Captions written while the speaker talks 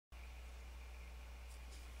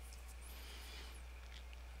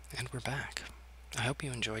And we're back. I hope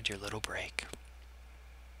you enjoyed your little break.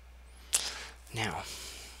 Now,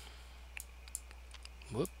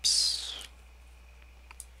 whoops.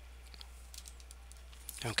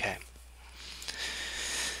 Okay.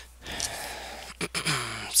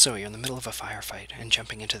 So you're in the middle of a firefight, and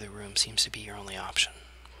jumping into the room seems to be your only option.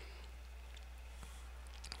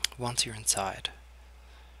 Once you're inside,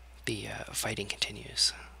 the fighting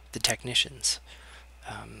continues. The technicians,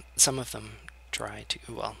 some of them try to,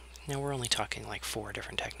 well, now we're only talking like 4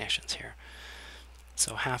 different technicians here.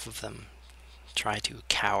 So half of them try to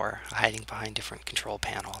cower, hiding behind different control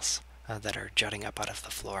panels that are jutting up out of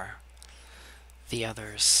the floor. The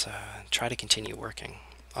others try to continue working,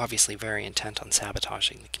 obviously very intent on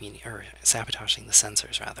sabotaging the community, or sabotaging the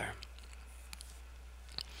sensors rather.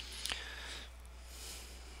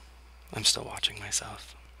 I'm still watching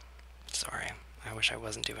myself. Sorry, I wish I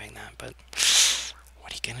wasn't doing that, but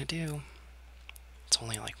what are you gonna do? It's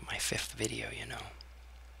only like my 5th video, you know.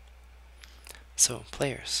 So,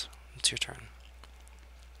 players, it's your turn.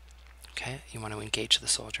 Okay, you want to engage the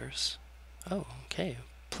soldiers. Oh, okay.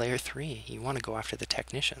 Player 3, you want to go after the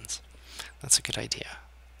technicians. That's a good idea.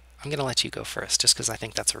 I'm going to let you go first, just because I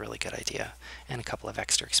think that's a really good idea, and a couple of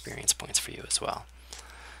extra experience points for you as well.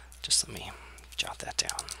 Just let me jot that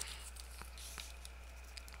down.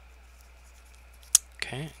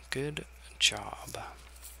 Okay, good job.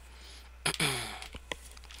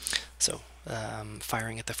 So,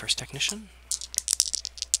 firing at the first technician.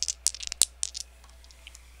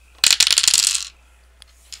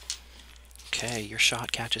 Okay, your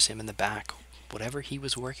shot catches him in the back. Whatever he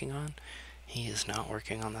was working on, he is not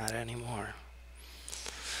working on that anymore.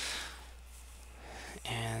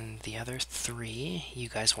 And the other 3, you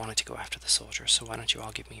guys wanted to go after the soldiers, so why don't you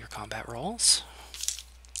all give me your combat rolls?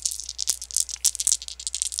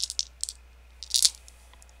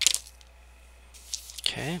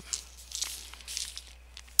 Okay.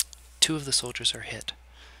 2 of the soldiers are hit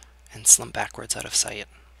and slump backwards out of sight.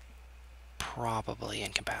 Probably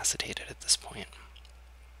incapacitated at this point.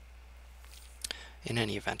 In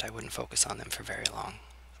any event, I wouldn't focus on them for very long.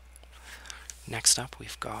 Next up,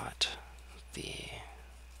 we've got the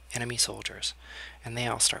enemy soldiers, and they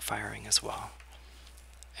all start firing as well.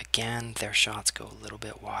 Again, their shots go a little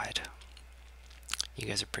bit wide. You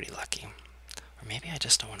guys are pretty lucky. Or maybe I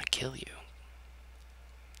just don't want to kill you.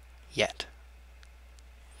 Yet.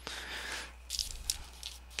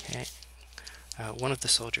 Okay. One of the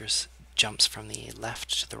soldiers jumps from the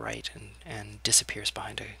left to the right and disappears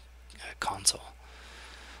behind a console.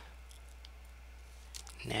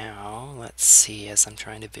 Now, let's see as I'm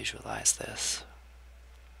trying to visualize this.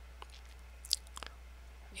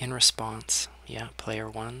 In response, yeah, player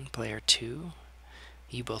 1, player 2,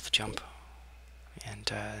 you both jump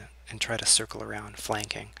and try to circle around,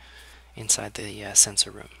 flanking inside the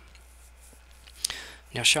sensor room.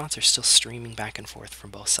 Now shots are still streaming back and forth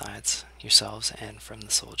from both sides, yourselves and from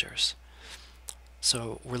the soldiers.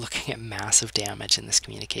 So we're looking at massive damage in this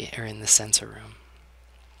in the sensor room.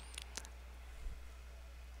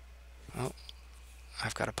 Oh,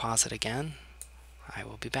 I've got to pause it again. I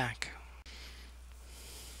will be back.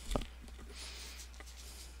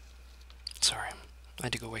 Sorry, I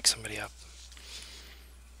had to go wake somebody up.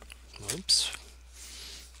 Whoops.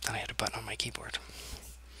 Then I had a button on my keyboard.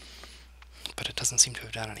 But it doesn't seem to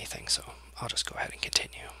have done anything, so I'll just go ahead and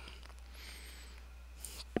continue.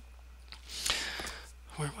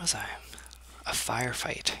 Where was I? A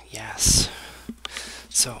firefight, yes.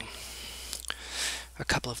 So, a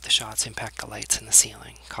couple of the shots impact the lights in the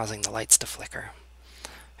ceiling, causing the lights to flicker,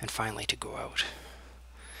 and finally to go out.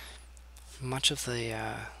 Much of the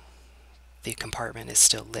compartment is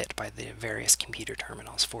still lit by the various computer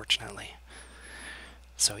terminals, fortunately.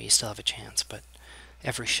 So you still have a chance, but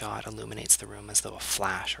every shot illuminates the room as though a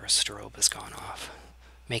flash or a strobe has gone off,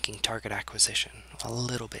 making target acquisition a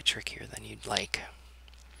little bit trickier than you'd like.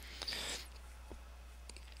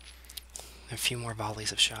 A few more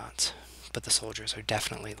volleys of shots, but the soldiers are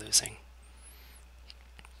definitely losing.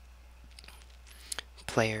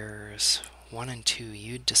 Players 1 and 2,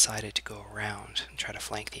 you decided to go around and try to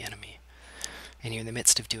flank the enemy. And you're in the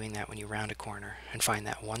midst of doing that when you round a corner and find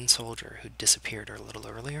that one soldier who disappeared a little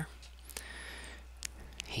earlier.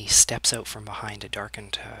 He steps out from behind a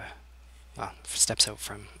darkened, steps out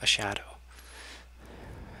from a shadow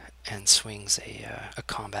and swings a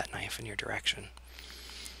combat knife in your direction.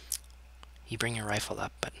 You bring your rifle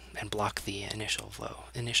up and block the initial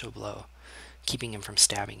blow, keeping him from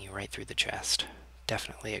stabbing you right through the chest.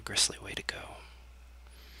 Definitely a grisly way to go.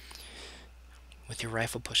 With your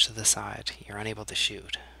rifle pushed to the side, you're unable to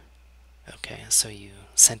shoot. Okay, so you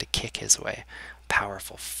send a kick his way.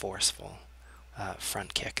 Powerful, forceful,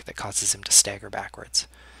 front kick that causes him to stagger backwards,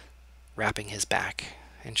 wrapping his back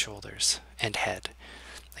and shoulders and head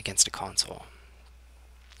against a console.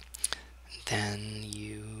 Then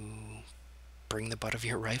you bring the butt of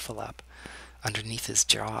your rifle up underneath his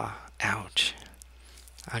jaw. Ouch.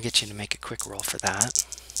 I'll get you to make a quick roll for that.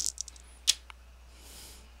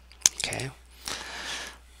 Okay.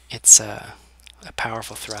 It's a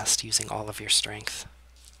powerful thrust using all of your strength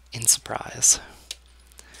in surprise.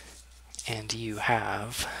 And you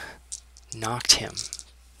have knocked him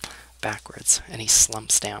backwards, and he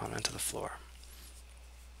slumps down onto the floor.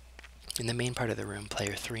 In the main part of the room,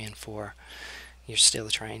 player 3 and 4, you're still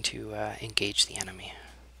trying to engage the enemy.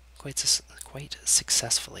 Quite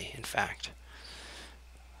successfully, in fact.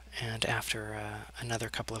 And after another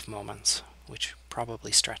couple of moments, which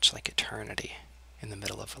probably stretch like eternity in the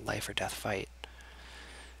middle of a life or death fight,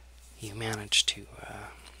 you manage to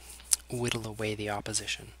whittle away the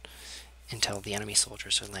opposition until the enemy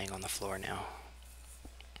soldiers are laying on the floor now.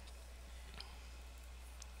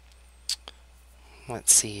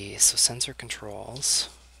 Let's see, so sensor controls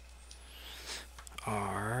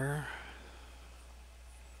are...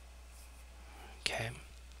 Okay,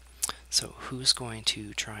 so who's going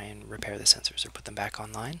to try and repair the sensors or put them back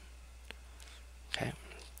online? Okay,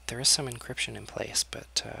 there is some encryption in place,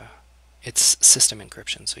 but it's system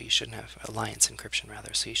encryption, so you shouldn't have, alliance encryption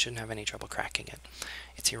rather, so you shouldn't have any trouble cracking it.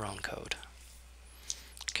 It's your own code.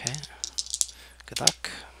 Okay, good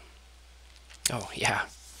luck. Oh yeah,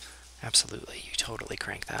 absolutely, you totally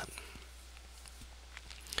crank that.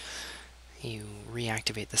 You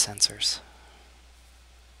reactivate the sensors,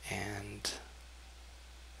 and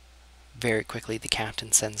very quickly the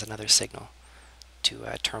captain sends another signal to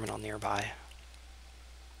a terminal nearby.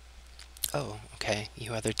 Oh, okay,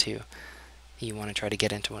 you other two. You want to try to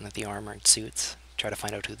get into one of the armored suits, try to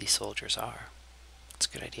find out who these soldiers are. That's a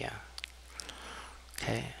good idea.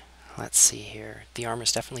 Okay, let's see here. The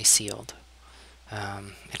armor's definitely sealed.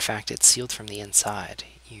 In fact, it's sealed from the inside.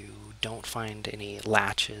 You don't find any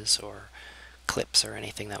latches or clips or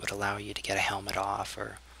anything that would allow you to get a helmet off,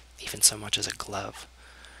 or even so much as a glove.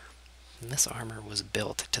 And this armor was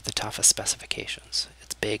built to the toughest specifications.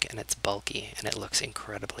 It's big and it's bulky, and it looks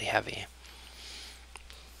incredibly heavy.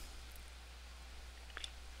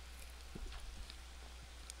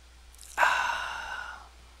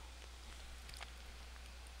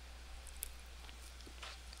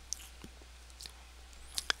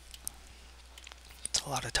 It's a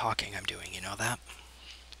lot of talking I'm doing, you know that?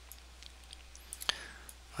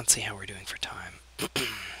 Let's see how we're doing for time.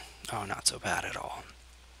 Oh, not so bad at all.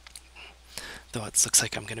 Though it looks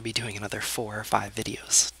like I'm going to be doing another 4 or 5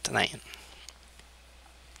 videos tonight.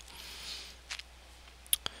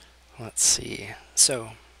 Let's see.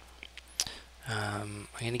 So, I'm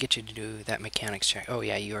going to get you to do that mechanics check. Oh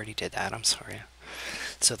yeah, you already did that. I'm sorry.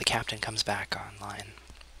 So the captain comes back online.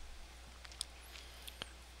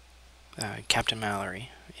 Captain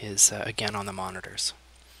Mallory is again on the monitors,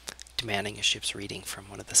 demanding a ship's reading from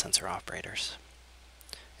one of the sensor operators.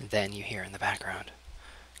 And then you hear in the background,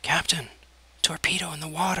 "Captain! Torpedo in the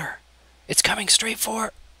water! It's coming straight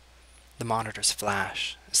for..." The monitors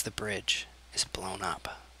flash as the bridge is blown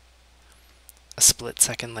up. A split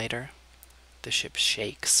second later, the ship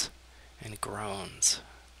shakes and groans.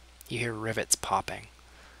 You hear rivets popping,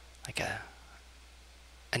 like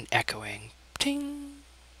an echoing ting,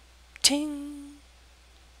 ting.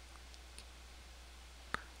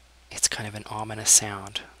 It's kind of an ominous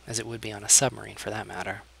sound, as it would be on a submarine for that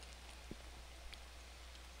matter.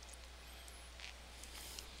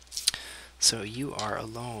 So you are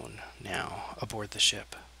alone now aboard the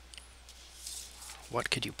ship. What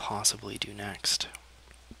could you possibly do next?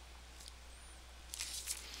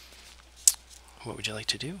 What would you like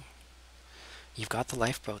to do? You've got the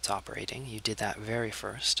lifeboats operating. You did that very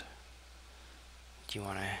first. Do you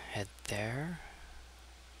want to head there?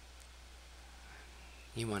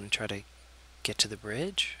 You want to try to get to the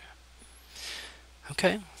bridge?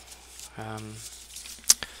 Okay.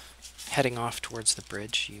 Heading off towards the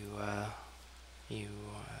bridge, you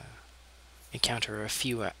encounter a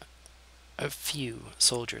few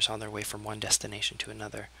soldiers on their way from one destination to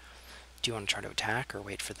another. Do you want to try to attack or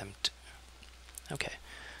wait for them to... Okay.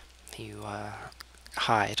 You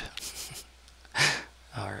hide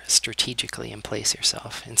or strategically place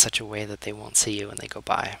yourself in such a way that they won't see you when they go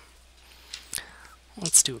by.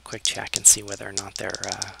 Let's do a quick check and see whether or not they're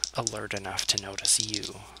alert enough to notice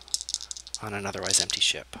you on an otherwise empty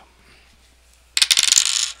ship.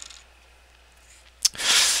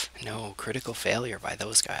 No, critical failure by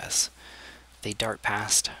those guys. They dart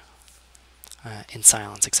past in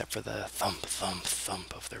silence except for the thump, thump,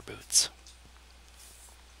 thump of their boots.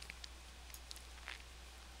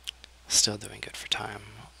 Still doing good for time,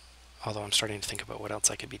 although I'm starting to think about what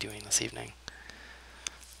else I could be doing this evening.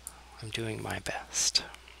 I'm doing my best.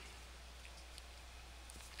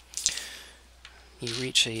 You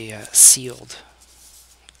reach a sealed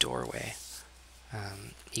doorway.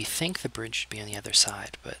 You think the bridge should be on the other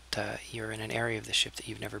side, but you're in an area of the ship that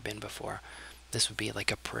you've never been before. This would be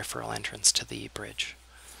like a peripheral entrance to the bridge.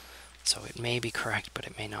 So it may be correct, but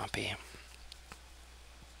it may not be.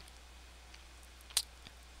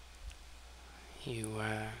 You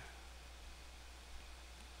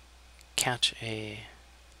catch a...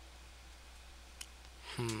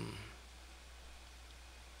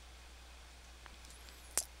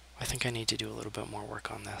 I think I need to do a little bit more work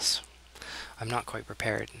on this. I'm not quite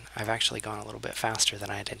prepared. I've actually gone a little bit faster than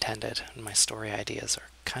I had intended, and my story ideas are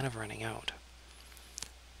kind of running out.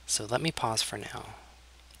 So let me pause for now.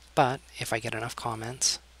 But if I get enough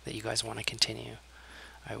comments that you guys want to continue,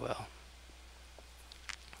 I will.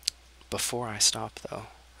 Before I stop, though,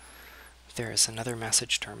 there is another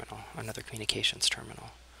message terminal, another communications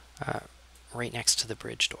terminal, right next to the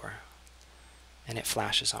bridge door, and it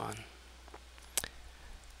flashes on.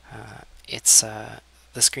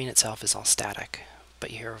 The screen itself is all static,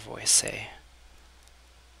 but you hear a voice say,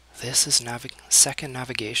 "This is Second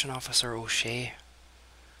Navigation Officer O'Shea.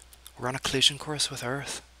 We're on a collision course with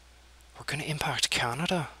Earth. We're going to impact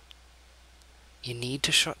Canada. You need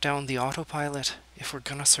to shut down the autopilot if we're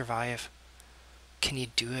going to survive. Can you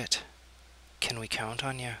do it? Can we count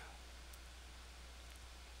on you?"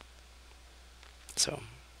 So,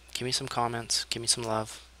 give me some comments, give me some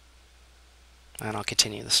love, and I'll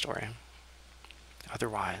continue the story.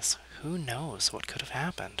 Otherwise, who knows what could have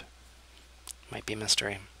happened? Might be a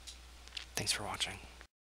mystery. Thanks for watching.